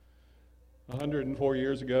104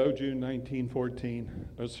 years ago, June 1914,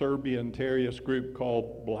 a Serbian terrorist group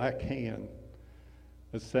called Black Hand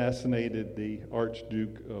assassinated the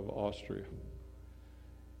Archduke of Austria.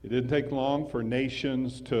 It didn't take long for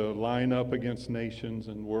nations to line up against nations,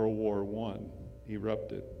 and World War I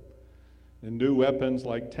erupted. And new weapons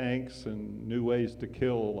like tanks and new ways to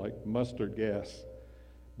kill like mustard gas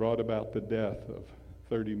brought about the death of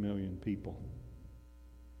 30 million people.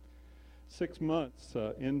 6 months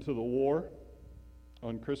into the war,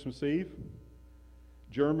 on Christmas Eve,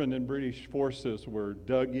 German and British forces were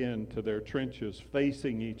dug into their trenches,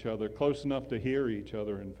 facing each other, close enough to hear each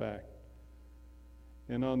other, in fact.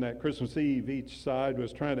 And on that Christmas Eve, each side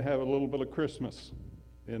was trying to have a little bit of Christmas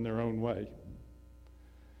in their own way.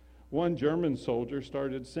 One German soldier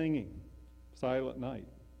started singing Silent Night.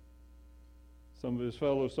 Some of his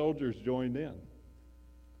fellow soldiers joined in.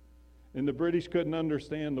 And the British couldn't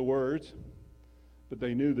understand the words, but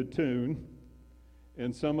they knew the tune.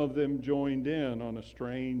 And some of them joined in on a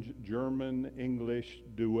strange German-English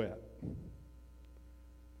duet.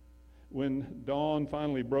 When dawn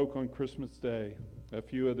finally broke on Christmas Day, a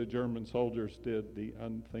few of the German soldiers did the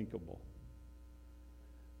unthinkable.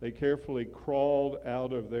 They carefully crawled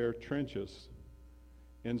out of their trenches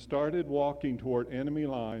and started walking toward enemy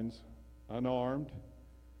lines, unarmed,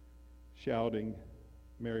 shouting,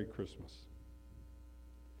 "Merry Christmas."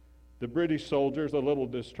 The British soldiers, a little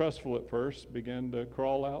distrustful at first, began to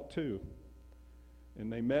crawl out too.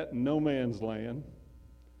 And they met in no man's land.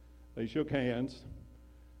 They shook hands,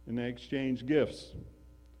 and they exchanged gifts,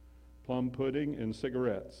 plum pudding and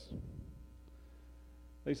cigarettes.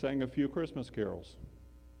 They sang a few Christmas carols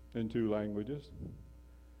in 2 languages.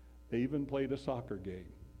 They even played a soccer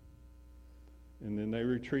game. And then they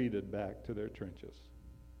retreated back to their trenches.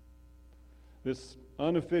 This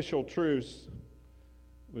unofficial truce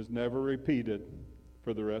was never repeated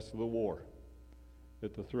for the rest of the war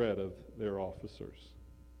at the threat of their officers.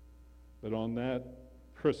 But on that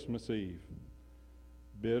Christmas Eve,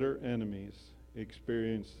 bitter enemies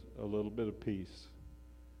experienced a little bit of peace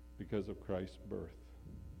because of Christ's birth.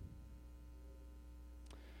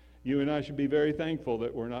 You and I should be very thankful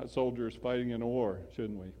that we're not soldiers fighting in a war,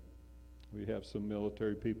 shouldn't we? We have some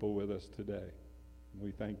military people with us today.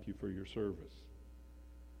 We thank you for your service.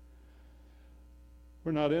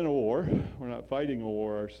 We're not in a war. We're not fighting a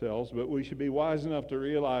war ourselves, but we should be wise enough to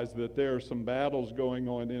realize that there are some battles going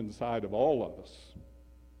on inside of all of us.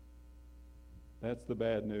 That's the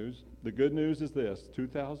bad news. The good news is this: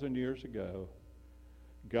 2,000 years ago,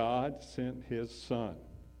 God sent his Son,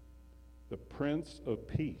 the Prince of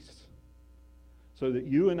Peace, so that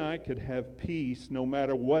you and I could have peace no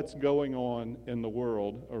matter what's going on in the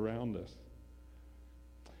world around us.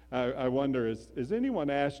 I wonder, has anyone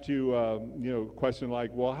asked you, a question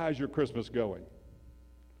like, well, how's your Christmas going?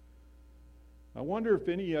 I wonder if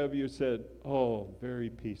any of you said, oh, very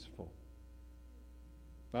peaceful.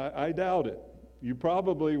 I doubt it. You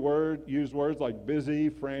probably used words like busy,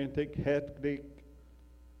 frantic, hectic.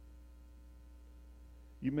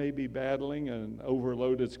 You may be battling an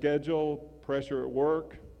overloaded schedule, pressure at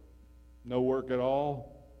work, no work at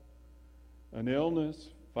all, an illness,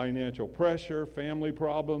 financial pressure, family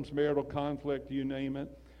problems, marital conflict, you name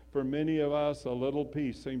it. For many of us, a little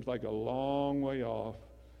peace seems like a long way off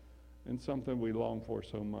and something we long for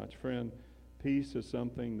so much. Friend, peace is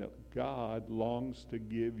something that God longs to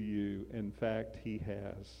give you. In fact, he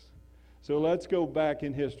has. So let's go back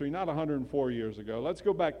in history, not 104 years ago. Let's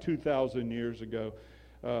go back 2,000 years ago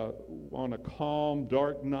on a calm,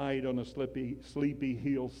 dark night on a sleepy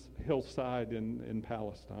hillside in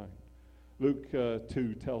Palestine. Luke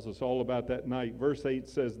 2 tells us all about that night. Verse 8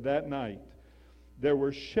 says, that night there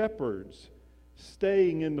were shepherds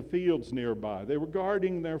staying in the fields nearby. They were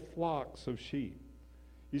guarding their flocks of sheep.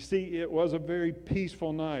 You see, it was a very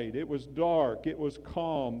peaceful night. It was dark. It was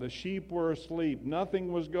calm. The sheep were asleep.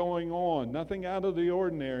 Nothing was going on. Nothing out of the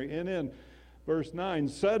ordinary. And in verse 9,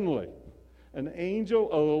 suddenly an angel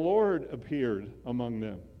of the Lord appeared among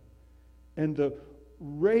them. And the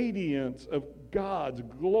radiance of God's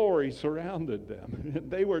glory surrounded them.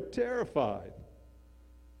 They were terrified.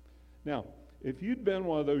 Now, if you'd been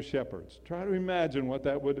one of those shepherds, try to imagine what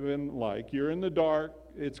that would have been like. You're in the dark,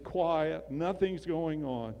 it's quiet, nothing's going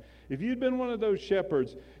on. If you'd been one of those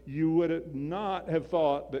shepherds, you would not have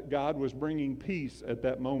thought that God was bringing peace at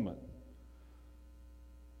that moment.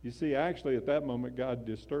 You see, actually, at that moment, God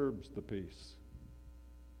disturbs the peace.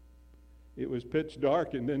 It was pitch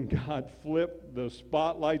dark, and then God flipped the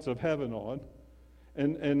spotlights of heaven on,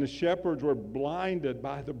 and the shepherds were blinded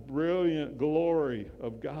by the brilliant glory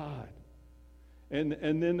of God.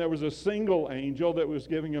 And then there was a single angel that was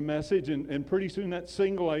giving a message, and pretty soon that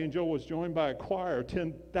single angel was joined by a choir,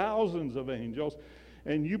 10,000s of angels.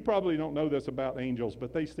 And you probably don't know this about angels,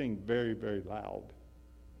 but they sing very, very loud.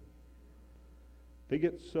 They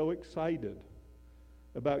get so excited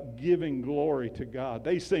about giving glory to God.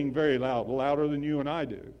 They sing very loud, louder than you and I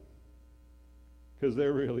do, because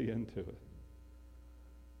they're really into it.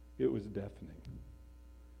 It was deafening.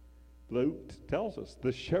 Luke tells us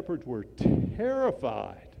the shepherds were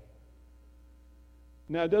terrified.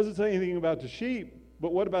 Now, it doesn't say anything about the sheep,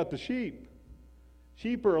 but what about the sheep?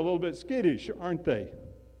 Sheep are a little bit skittish, aren't they?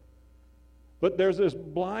 But there's this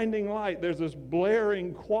blinding light, there's this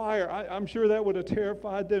blaring choir. I'm sure that would have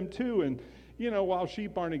terrified them too. And, while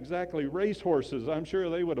sheep aren't exactly racehorses, I'm sure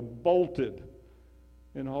they would have bolted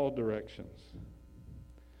in all directions.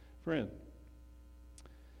 Friend,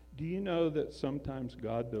 do you know that sometimes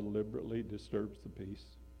God deliberately disturbs the peace?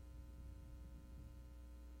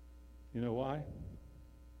 You know why?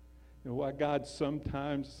 You know why God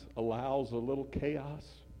sometimes allows a little chaos?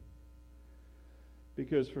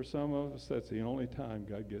 Because for some of us, that's the only time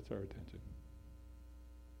God gets our attention.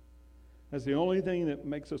 That's the only thing that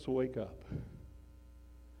makes us wake up.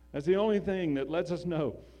 That's the only thing that lets us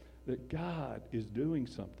know that God is doing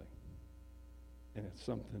something. And it's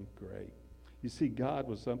something great. You see, God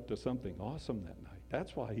was up to something awesome that night.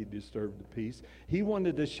 That's why he disturbed the peace. He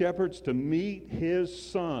wanted the shepherds to meet his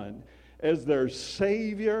son as their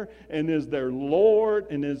Savior and as their Lord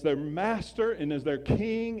and as their Master and as their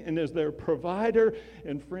King and as their provider.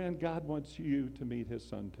 And friend, God wants you to meet his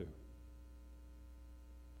son too.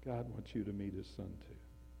 God wants you to meet his son too.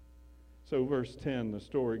 So verse 10, the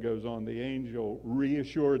story goes on. The angel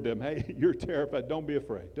reassured them, hey, you're terrified. Don't be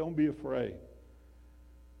afraid. Don't be afraid.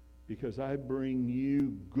 Because I bring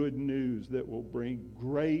you good news that will bring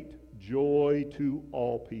great joy to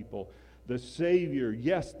all people. The Savior,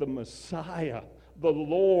 yes, the Messiah, the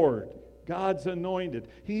Lord, God's anointed.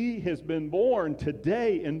 He has been born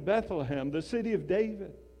today in Bethlehem, the city of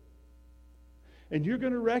David. And you're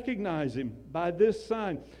going to recognize him by this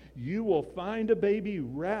sign. You will find a baby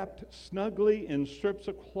wrapped snugly in strips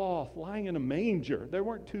of cloth, lying in a manger. There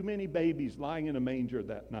weren't too many babies lying in a manger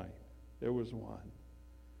that night. There was one.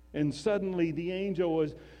 And suddenly the angel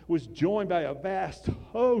was joined by a vast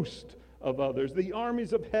host of others, the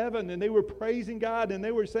armies of heaven, and they were praising God, and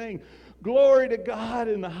they were saying, glory to God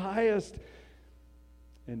in the highest,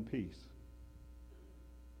 and peace.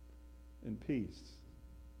 And peace.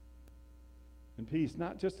 And peace,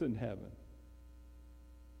 not just in heaven.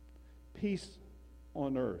 Peace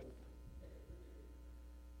on earth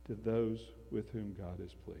to those with whom God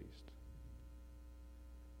is pleased.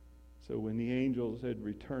 So when the angels had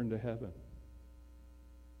returned to heaven,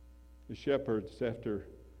 the shepherds, after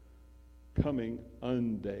coming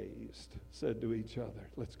undazed, said to each other,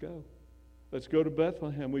 let's go. Let's go to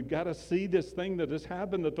Bethlehem. We've got to see this thing that has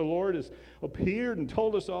happened, that the Lord has appeared and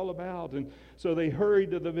told us all about. And so they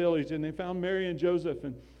hurried to the village, and they found Mary and Joseph,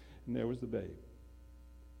 and there was the babe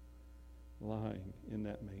lying in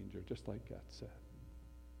that manger, just like God said.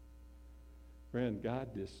 Friend,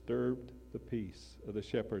 God disturbed the peace of the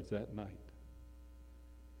shepherds that night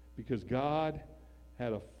because God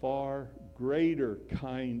had a far greater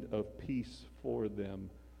kind of peace for them,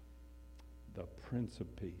 the Prince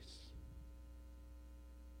of Peace.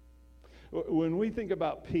 When we think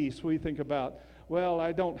about peace, we think about, well,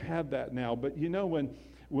 I don't have that now, but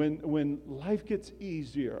when life gets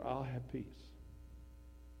easier, I'll have peace.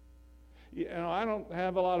 I don't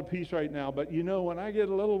have a lot of peace right now, but when I get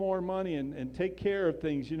a little more money and take care of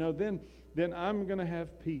things, then I'm going to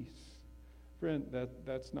have peace. Friend,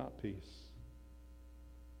 that's not peace.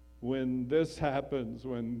 When this happens,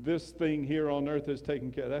 when this thing here on earth is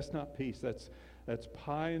taken care of, that's not peace. That's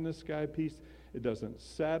pie in the sky peace. It doesn't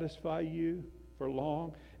satisfy you for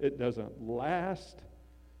long. It doesn't last.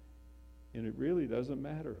 And it really doesn't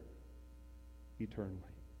matter eternally.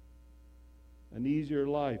 An easier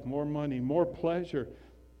life, more money, more pleasure.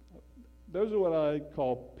 Those are what I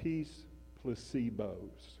call peace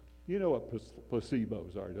placebos. You know what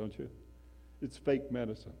placebos are, don't you? It's fake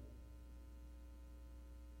medicine.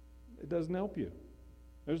 It doesn't help you.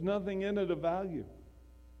 There's nothing in it of value.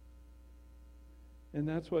 And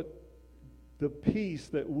that's what the peace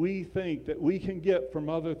that we think that we can get from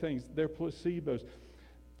other things, they're placebos.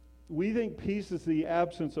 We think peace is the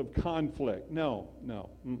absence of conflict. No.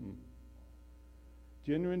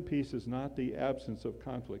 Genuine peace is not the absence of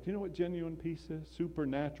conflict. You know what genuine peace is?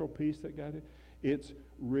 Supernatural peace that God is? It's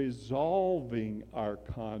resolving our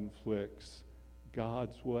conflicts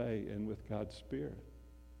God's way and with God's Spirit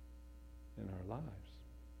in our lives.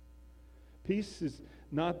 Peace is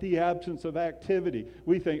not the absence of activity.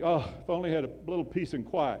 We think, oh, if I only had a little peace and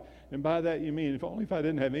quiet. And by that you mean, if I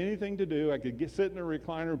didn't have anything to do, I could sit in a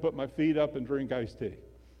recliner and put my feet up and drink iced tea.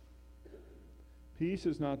 Peace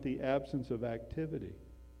is not the absence of activity.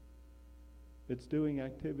 It's doing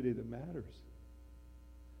activity that matters.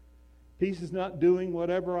 Peace is not doing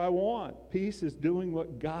whatever I want. Peace is doing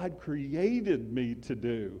what God created me to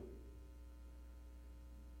do.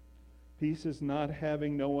 Peace is not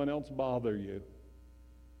having no one else bother you.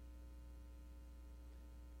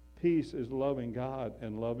 Peace is loving God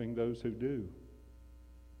and loving those who do.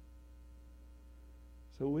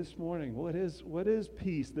 So this morning, what is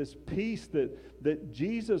peace? This peace that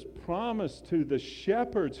Jesus promised to the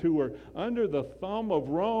shepherds who were under the thumb of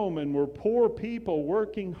Rome and were poor people,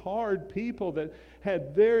 working hard people that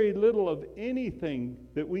had very little of anything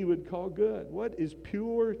that we would call good. What is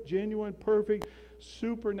pure, genuine, perfect,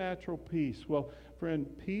 supernatural peace? Well, friend,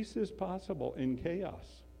 peace is possible in chaos.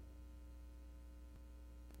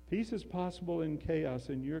 Peace is possible in chaos,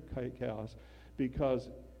 in your chaos, because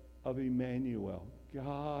of Emmanuel.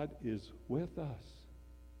 God is with us.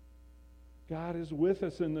 God is with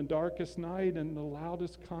us in the darkest night and the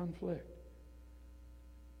loudest conflict.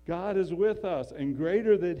 God is with us, and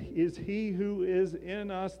greater is He who is in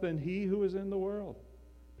us than he who is in the world.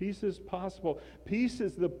 Peace is possible. Peace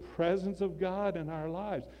is the presence of God in our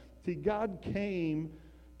lives. See, God came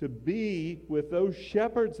to be with those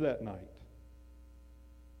shepherds that night.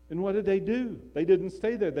 And what did they do? They didn't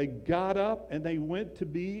stay there. They got up and they went to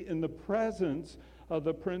be in the presence of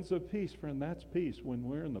the Prince of Peace. Friend, that's peace when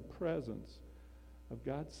we're in the presence of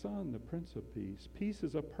God's Son, the Prince of Peace. Peace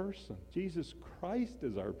is a person. Jesus Christ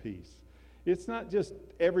is our peace. It's not just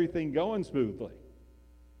everything going smoothly.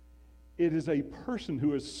 It is a person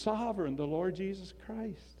who is sovereign, the Lord Jesus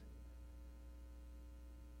Christ.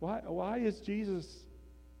 Why is Jesus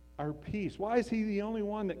our peace? Why is He the only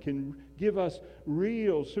one that can give us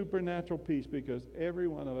real supernatural peace? Because every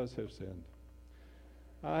one of us have sinned.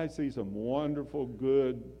 I see some wonderful,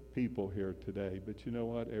 good people here today, but you know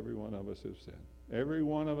what? Every one of us have sinned. Every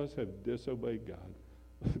one of us have disobeyed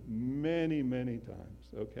God many, many times,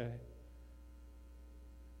 okay?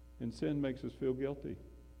 And sin makes us feel guilty.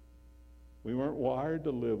 We weren't wired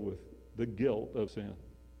to live with the guilt of sin.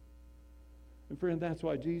 And friend, that's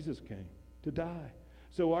why Jesus came, to die.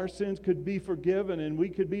 So our sins could be forgiven and we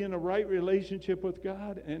could be in a right relationship with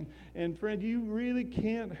God. And friend, you really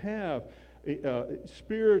can't have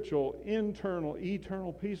spiritual, internal,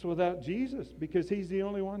 eternal peace without Jesus, because He's the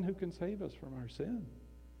only one who can save us from our sin.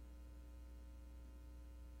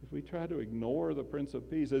 If we try to ignore the Prince of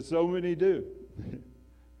Peace, as so many do,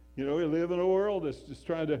 we live in a world that's just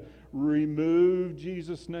trying to remove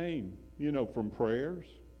Jesus' name, from prayers,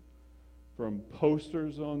 from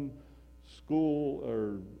posters on school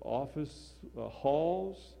or office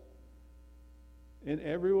halls, in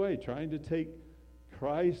every way, trying to take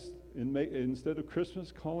Christ and instead of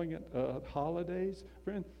Christmas, calling it holidays.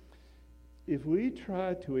 Friend, if we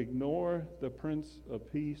try to ignore the Prince of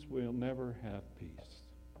Peace, we'll never have peace.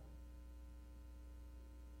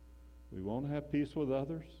 We won't have peace with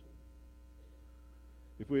others.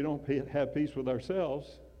 If we don't have peace with ourselves,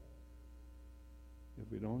 if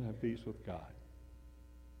we don't have peace with God,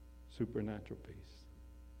 supernatural peace.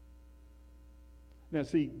 Now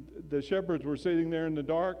see, the shepherds were sitting there in the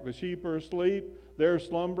dark, the sheep are asleep, they're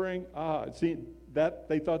slumbering.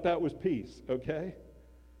 They thought that was peace, okay?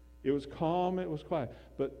 It was calm, it was quiet.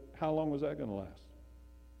 But how long was that going to last?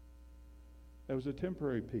 That was a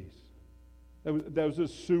temporary peace. That was a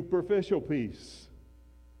superficial peace.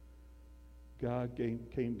 God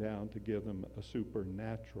came down to give them a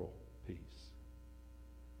supernatural peace.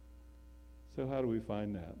 So how do we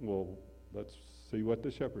find that? Well, let's see what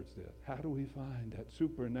the shepherds did. How do we find that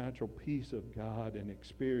supernatural peace of God and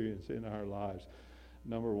experience in our lives?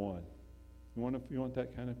 Number one, you want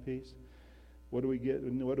that kind of peace? What do we get?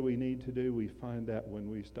 What do we need to do? We find that when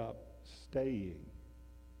we stop staying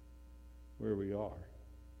where we are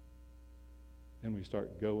and we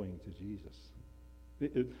start going to Jesus.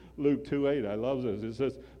 Luke 2:8, I love this. It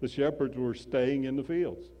says the shepherds were staying in the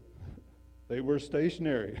fields. They were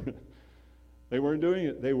stationary. They weren't doing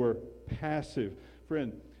it. They were passive.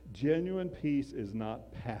 Friend, genuine peace is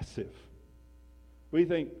not passive. We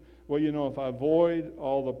think, well, if I avoid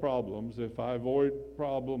all the problems, if I avoid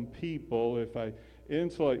problem people, if I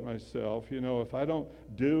insulate myself, if I don't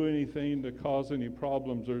do anything to cause any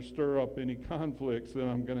problems or stir up any conflicts, then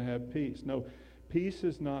I'm going to have peace. No, peace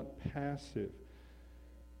is not passive.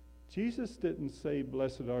 Jesus didn't say,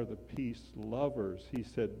 blessed are the peace lovers. He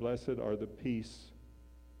said, blessed are the peace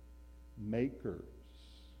makers.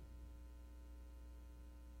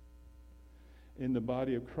 in the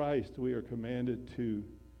body of Christ, we are commanded to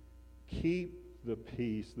keep the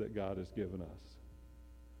peace that God has given us.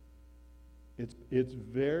 It's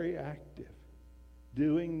very active.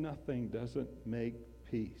 Doing nothing doesn't make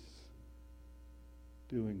peace.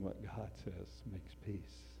 Doing what God says makes peace.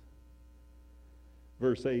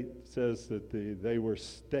 Verse 8 says that they were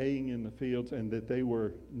staying in the fields and that they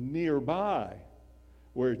were nearby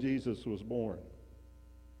where Jesus was born.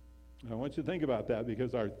 I want you to think about that,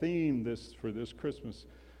 because our theme for this Christmas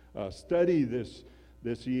study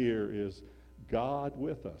this year is God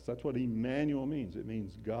with us. That's what Emmanuel means. It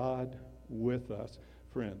means God with us.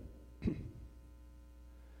 Friend,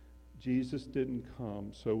 Jesus didn't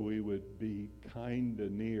come so we would be kind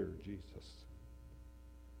of near Jesus.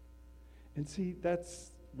 And see, that's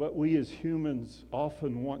what we as humans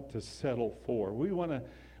often want to settle for. We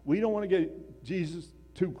don't want to get Jesus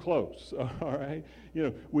too close, all right?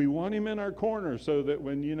 We want him in our corner so that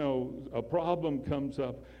when, a problem comes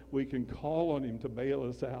up, we can call on him to bail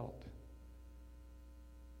us out.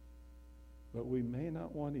 But we may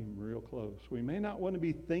not want him real close. We may not want to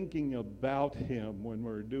be thinking about him when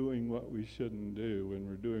we're doing what we shouldn't do, when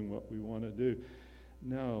we're doing what we want to do.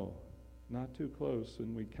 No, not too close,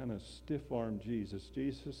 and we kind of stiff-arm Jesus.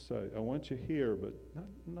 Jesus, I want you here, but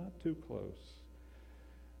not too close.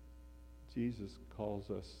 Jesus calls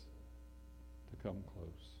us to come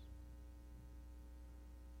close,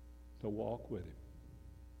 to walk with him,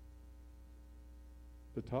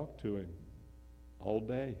 to talk to him all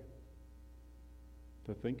day,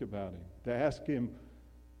 to think about him, to ask him,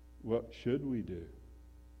 what should we do?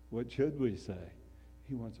 What should we say?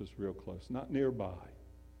 He wants us real close, not nearby,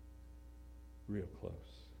 real close.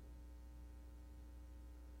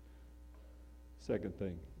 Second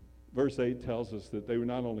thing, verse 8 tells us that they were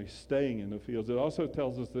not only staying in the fields, it also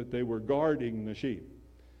tells us that they were guarding the sheep.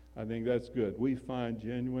 I think that's good. We find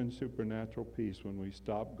genuine supernatural peace when we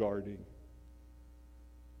stop guarding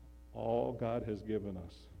all God has given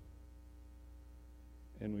us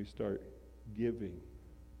and we start giving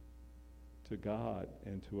to God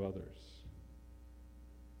and to others.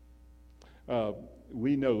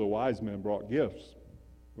 We know the wise men brought gifts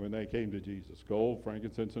when they came to Jesus. Gold,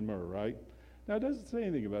 frankincense, and myrrh, right? Now, it doesn't say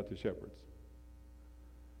anything about the shepherds.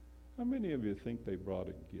 How many of you think they brought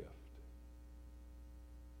a gift?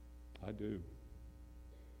 I do.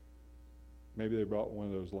 Maybe they brought one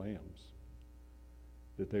of those lambs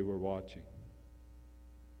that they were watching.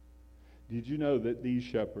 Did you know that these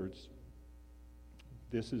shepherds,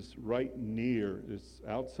 this is right near, it's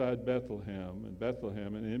outside Bethlehem,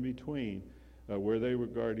 and in between, where they were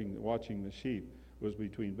watching the sheep, was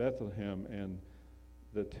between Bethlehem and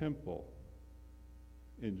the temple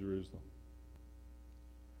in Jerusalem.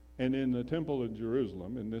 And in the temple in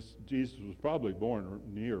Jerusalem, and Jesus was probably born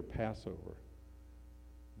near Passover,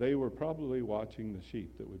 they were probably watching the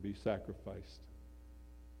sheep that would be sacrificed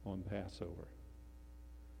on Passover.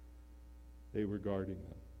 They were guarding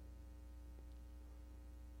them.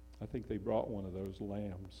 I think they brought one of those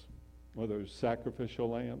lambs, one of those sacrificial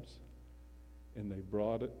lambs, and they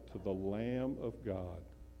brought it to the Lamb of God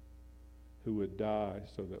who would die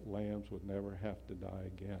so that lambs would never have to die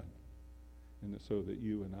again, and so that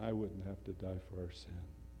you and I wouldn't have to die for our sin.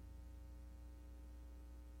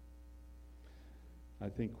 I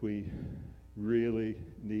think we really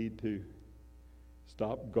need to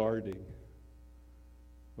stop guarding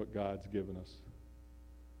what God's given us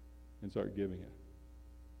and start giving it.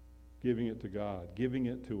 Giving it to God, giving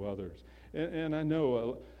it to others. And I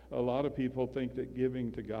know a lot of people think that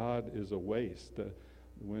giving to God is a waste.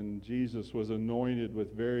 When Jesus was anointed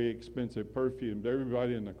with very expensive perfume,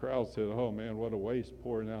 everybody in the crowd said, "Oh man, what a waste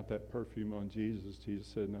pouring out that perfume on Jesus." Jesus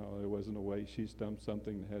said, "No, it wasn't a waste. She's done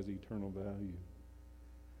something that has eternal value."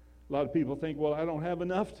 A lot of people think, "Well, I don't have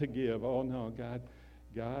enough to give." Oh no,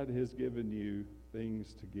 God has given you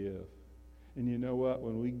things to give. And you know what?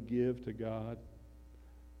 When we give to God,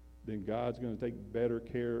 then God's going to take better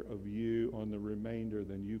care of you on the remainder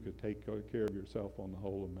than you could take care of yourself on the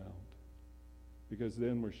whole amount. Because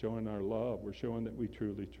then we're showing our love. We're showing that we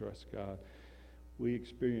truly trust God. We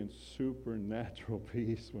experience supernatural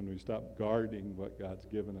peace when we stop guarding what God's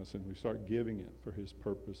given us and we start giving it for his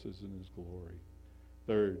purposes and his glory.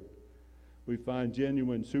 Third, we find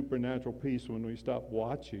genuine supernatural peace when we stop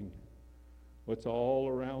watching what's all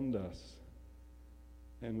around us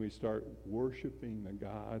and we start worshiping the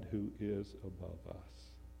God who is above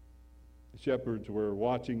us. The shepherds were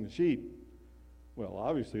watching the sheep. Well,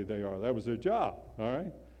 obviously they are. That was their job, all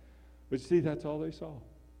right? But see, that's all they saw.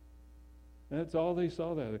 That's all they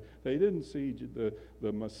saw. That they didn't see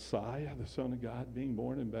the Messiah, the Son of God, being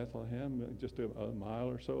born in Bethlehem just a mile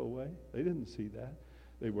or so away. They didn't see that.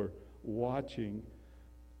 They were watching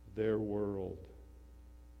their world.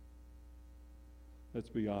 Let's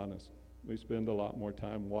be honest. We spend a lot more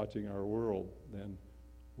time watching our world than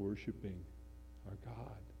worshiping our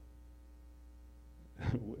God.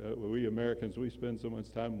 We Americans, we spend so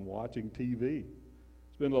much time watching TV.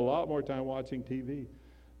 Spend a lot more time watching TV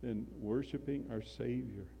than worshiping our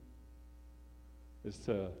Savior.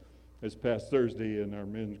 This past Thursday in our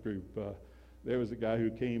men's group, there was a guy who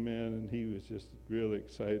came in and he was just really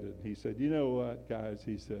excited. He said, "You know what, guys?"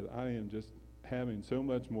 He said, "I am just having so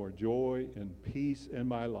much more joy and peace in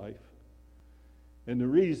my life. And the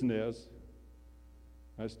reason is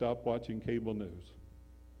I stopped watching cable news."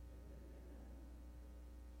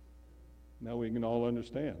 Now we can all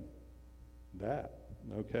understand that,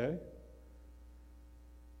 okay?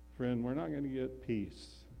 Friend, we're not going to get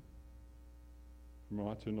peace from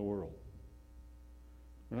watching the world.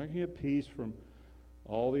 We're not going to get peace from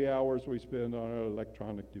all the hours we spend on our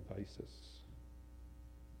electronic devices.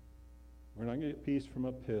 We're not going to get peace from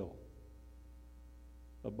a pill,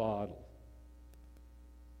 a bottle,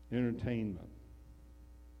 entertainment,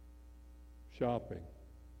 shopping,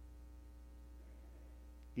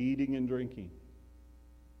 eating and drinking.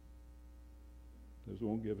 Those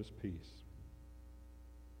won't give us peace.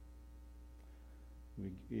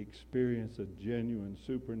 We experience a genuine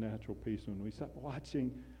supernatural peace when we stop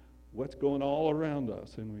watching what's going all around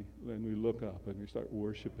us and we look up and we start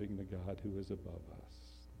worshiping the God who is above us.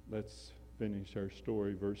 Let's finish our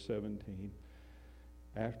story, verse 17.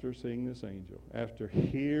 After seeing this angel, after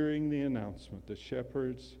hearing the announcement, the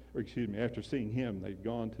shepherds, after seeing him, they'd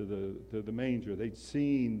gone to the manger. They'd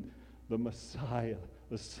seen the Messiah,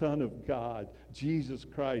 the Son of God, Jesus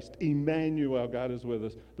Christ, Emmanuel, God is with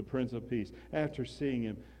us, the Prince of Peace. After seeing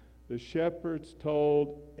him, the shepherds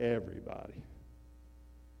told everybody.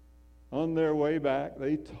 On their way back,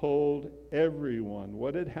 they told everyone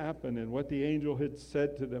what had happened and what the angel had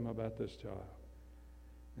said to them about this child.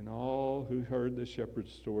 And all who heard the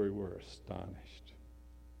shepherd's story were astonished.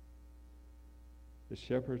 The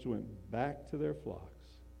shepherds went back to their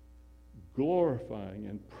flocks, glorifying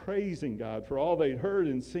and praising God for all they'd heard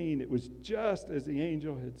and seen. It was just as the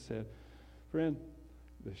angel had said. Friend,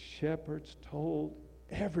 the shepherds told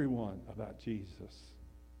everyone about Jesus.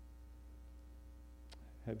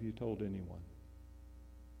 Have you told anyone?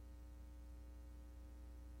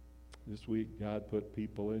 This week, God put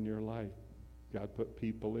people in your life. God put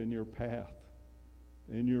people in your path,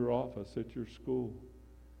 in your office, at your school,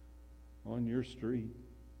 on your street.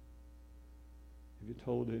 Have you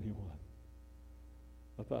told anyone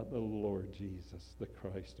about the Lord Jesus, the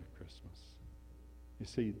Christ of Christmas? You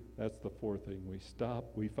see, that's the fourth thing.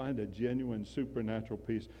 We find a genuine supernatural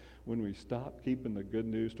peace when we stop keeping the good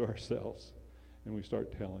news to ourselves and we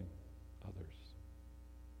start telling others.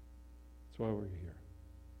 That's why we're here.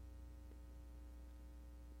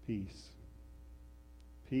 Peace.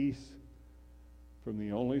 Peace from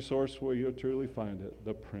the only source where you'll truly find it,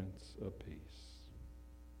 the Prince of Peace.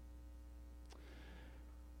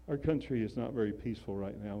 Our country is not very peaceful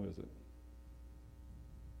right now, is it?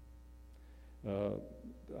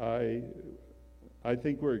 I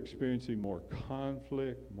think we're experiencing more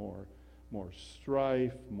conflict, more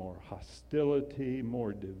strife, more hostility,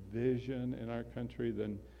 more division in our country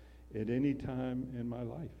than at any time in my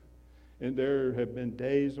life. And there have been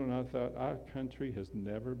days when I thought our country has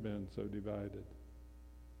never been so divided.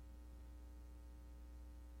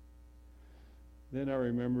 Then I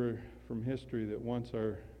remember from history that once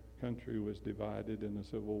our country was divided in a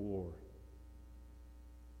civil war.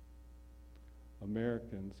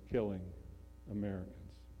 Americans killing Americans.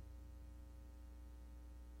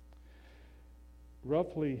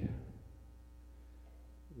 Roughly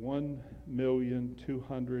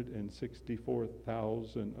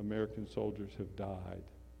 1,264,000 American soldiers have died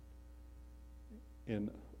in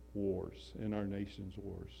wars, in our nation's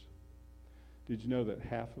wars. Did you know that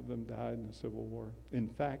half of them died in the Civil War? In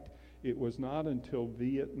fact, it was not until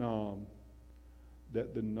Vietnam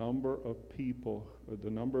that the number of people, or the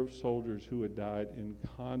number of soldiers who had died in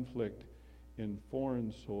conflict in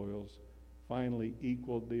foreign soils finally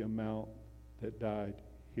equaled the amount that died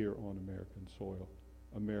here on American soil.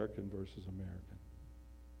 American versus American.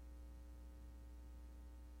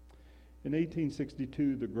 In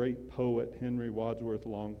 1862, the great poet Henry Wadsworth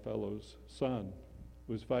Longfellow's son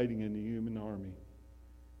was fighting in the Union Army.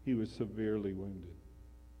 He was severely wounded.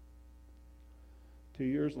 2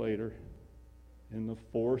 years later, in the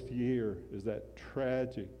fourth year, as that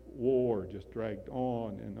tragic war just dragged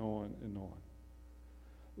on and on and on,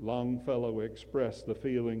 Longfellow expressed the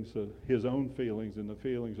feelings of his own feelings and the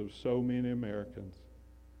feelings of so many Americans,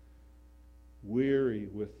 weary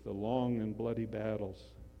with the long and bloody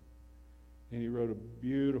battles. And he wrote a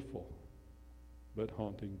beautiful but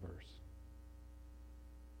haunting verse.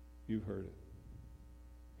 You've heard it.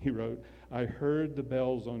 He wrote, I heard the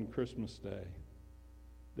bells on Christmas Day,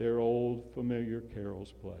 their old familiar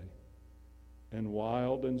carols play, and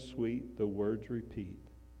wild and sweet the words repeat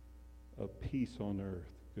of peace on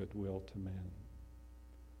earth, goodwill to men.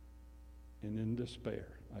 And in despair,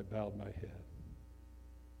 I bowed my head.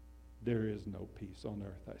 There is no peace on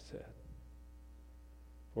earth, I said.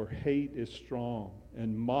 For hate is strong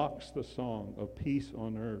and mocks the song of peace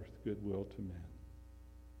on earth, goodwill to men.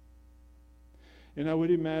 And I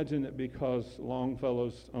would imagine that because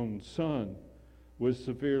Longfellow's own son was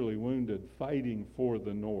severely wounded fighting for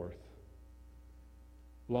the North,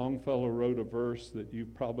 Longfellow wrote a verse that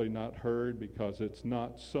you've probably not heard because it's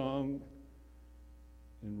not sung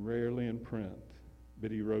and rarely in print.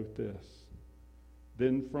 But he wrote this.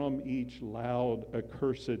 Then from each loud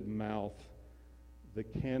accursed mouth the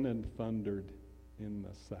cannon thundered in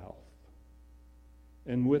the south.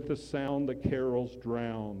 And with the sound the carols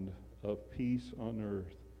drowned of peace on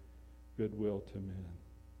earth, goodwill to men.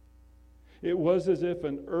 It was as if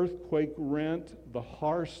an earthquake rent the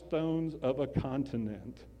hearthstones of a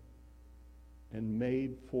continent and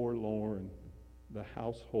made forlorn the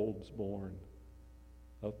households born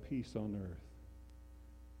of peace on earth,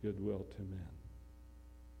 goodwill to men.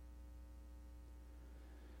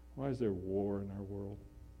 Why is there war in our world?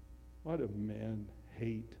 Why do men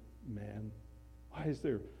hate men? Why is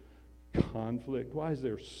there conflict? Why is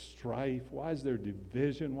there strife? Why is there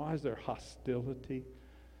division? Why is there hostility?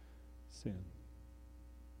 Sin.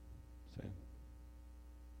 Sin.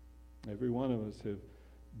 Every one of us have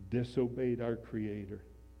disobeyed our Creator.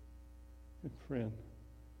 And friend,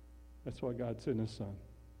 that's why God sent His Son.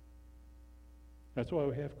 That's why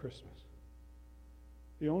we have Christmas.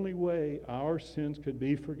 The only way our sins could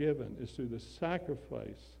be forgiven is through the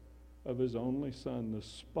sacrifice of His only Son, the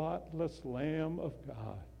spotless Lamb of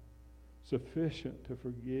God, sufficient to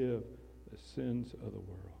forgive the sins of the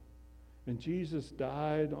world. And Jesus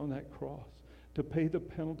died on that cross to pay the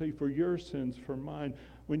penalty for your sins, for mine.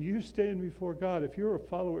 When you stand before God, if you're a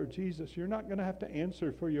follower of Jesus, you're not going to have to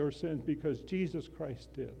answer for your sins because Jesus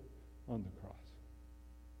Christ did on the cross.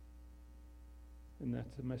 And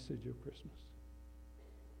that's the message of Christmas.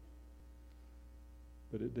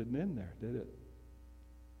 But it didn't end there, did it?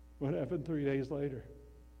 What happened 3 days later?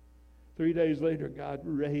 3 days later, God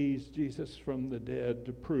raised Jesus from the dead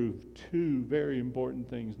to prove two very important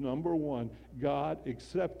things. Number one, God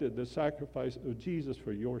accepted the sacrifice of Jesus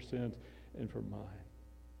for your sins and for mine.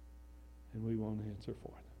 And we won't answer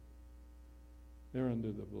for them. They're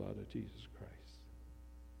under the blood of Jesus Christ.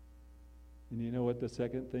 And you know what the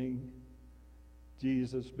second thing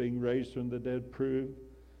Jesus being raised from the dead proved?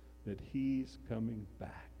 That He's coming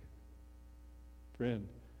back. Friend,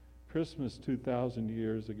 Christmas 2,000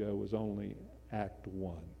 years ago was only Act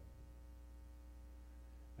 1.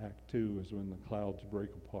 Act 2 is when the clouds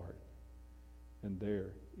break apart. And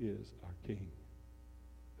there is our King,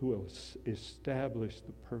 who will establish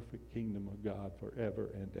the perfect kingdom of God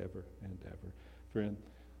forever and ever and ever. Friend,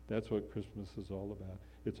 that's what Christmas is all about.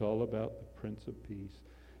 It's all about the Prince of Peace.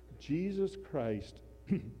 Jesus Christ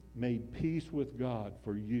made peace with God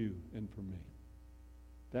for you and for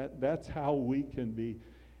me. That's how we can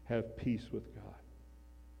have peace with God.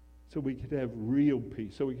 So we could have real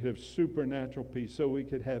peace. So we could have supernatural peace. So we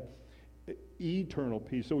could have eternal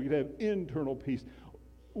peace. So we could have internal peace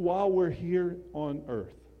while we're here on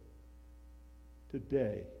earth.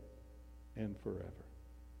 Today and forever.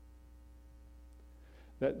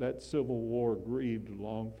 That Civil War grieved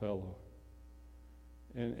Longfellow.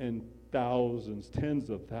 And thousands, tens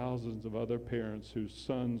of thousands of other parents whose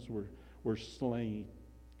sons were slain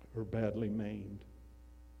or badly maimed.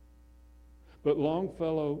 But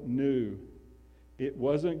Longfellow knew it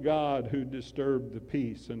wasn't God who disturbed the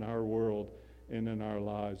peace in our world and in our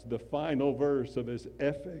lives. The final verse of his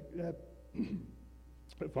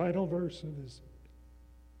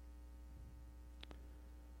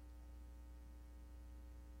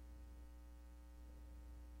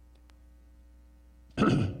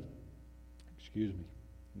excuse me,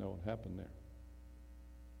 know what happened there.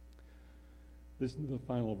 Listen to the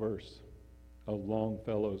final verse of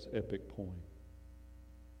Longfellow's epic poem.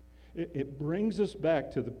 It brings us back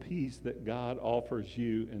to the peace that God offers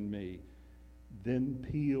you and me. Then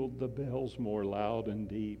pealed the bells more loud and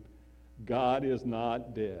deep. God is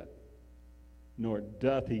not dead, nor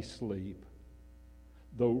doth He sleep.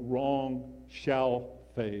 The wrong shall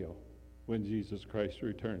fail when Jesus Christ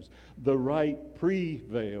returns. The right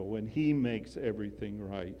prevail when He makes everything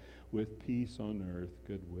right, with peace on earth,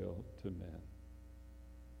 goodwill to men.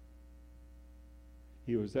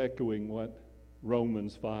 he was echoing what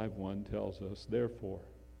Romans 5:1 tells us. Therefore,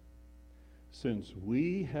 since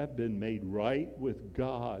we have been made right with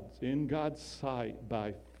God, in God's sight,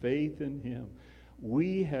 by faith in him,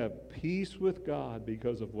 we have peace with God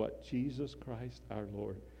because of what Jesus Christ our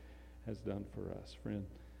Lord has done for us. Friend,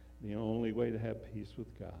 the only way to have peace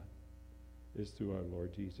with God is through our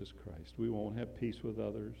Lord Jesus Christ. We won't have peace with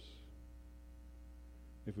others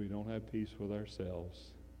if we don't have peace with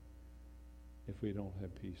ourselves, if we don't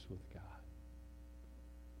have peace with God.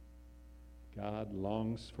 God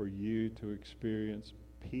longs for you to experience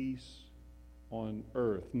peace on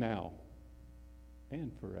earth now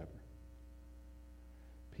and forever.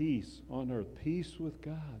 Peace on earth, peace with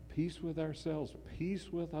God, peace with ourselves,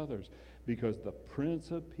 peace with others, because the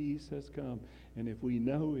Prince of Peace has come. And if we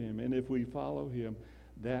know him and if we follow him,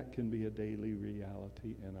 that can be a daily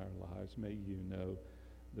reality in our lives. May you know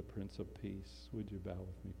the Prince of Peace. Would you bow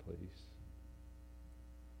with me, please?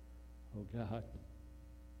 Oh, God.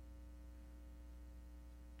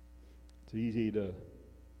 It's easy to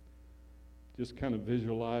just kind of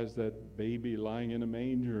visualize that baby lying in a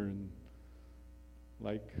manger, and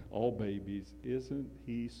like all babies, isn't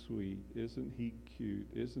he sweet? Isn't he cute?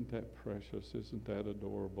 Isn't that precious? Isn't that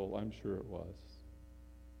adorable? I'm sure it was.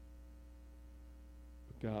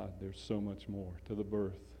 But God, there's so much more to the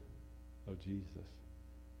birth of Jesus.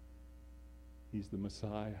 He's the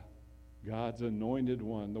Messiah, God's anointed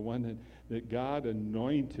one, the one that God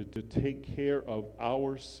anointed to take care of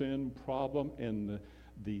our sin problem and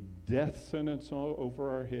the death sentence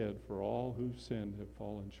over our head for all who've sinned have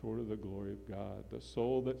fallen short of the glory of God. The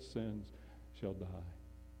soul that sins shall die.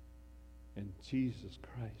 And Jesus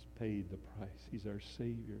Christ paid the price. He's our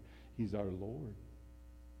Savior. He's our Lord.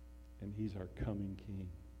 And he's our coming King.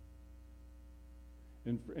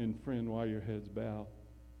 And friend, while your heads bow,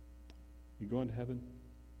 you going to heaven?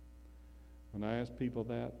 When I ask people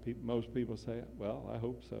that, most people say, well, I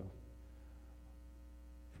hope so.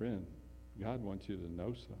 Friend, God wants you to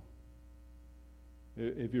know so.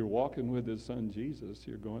 If you're walking with his son Jesus,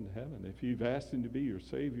 you're going to heaven. If you've asked him to be your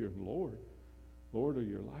Savior and Lord of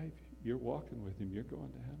your life, you're walking with him, you're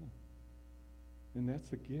going to heaven. And that's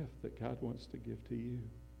the gift that God wants to give to you.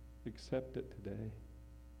 Accept it today.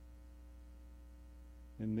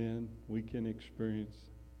 And then we can experience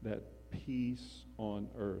that peace on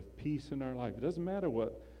earth, peace in our life. It doesn't matter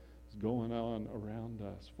what is going on around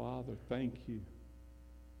us. Father, thank you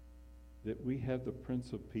that we have the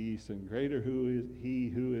Prince of Peace, and greater who is he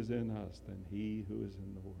who is in us than he who is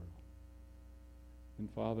in the world. And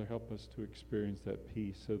Father, help us to experience that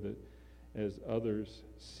peace so that as others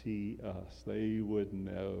see us, they would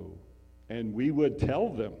know, and we would tell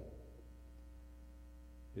them,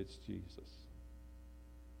 it's Jesus.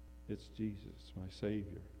 It's Jesus, my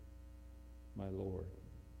Savior, my Lord,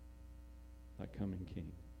 my coming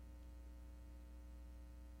King.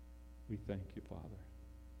 We thank you, Father.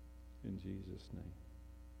 In Jesus' name,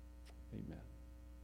 amen.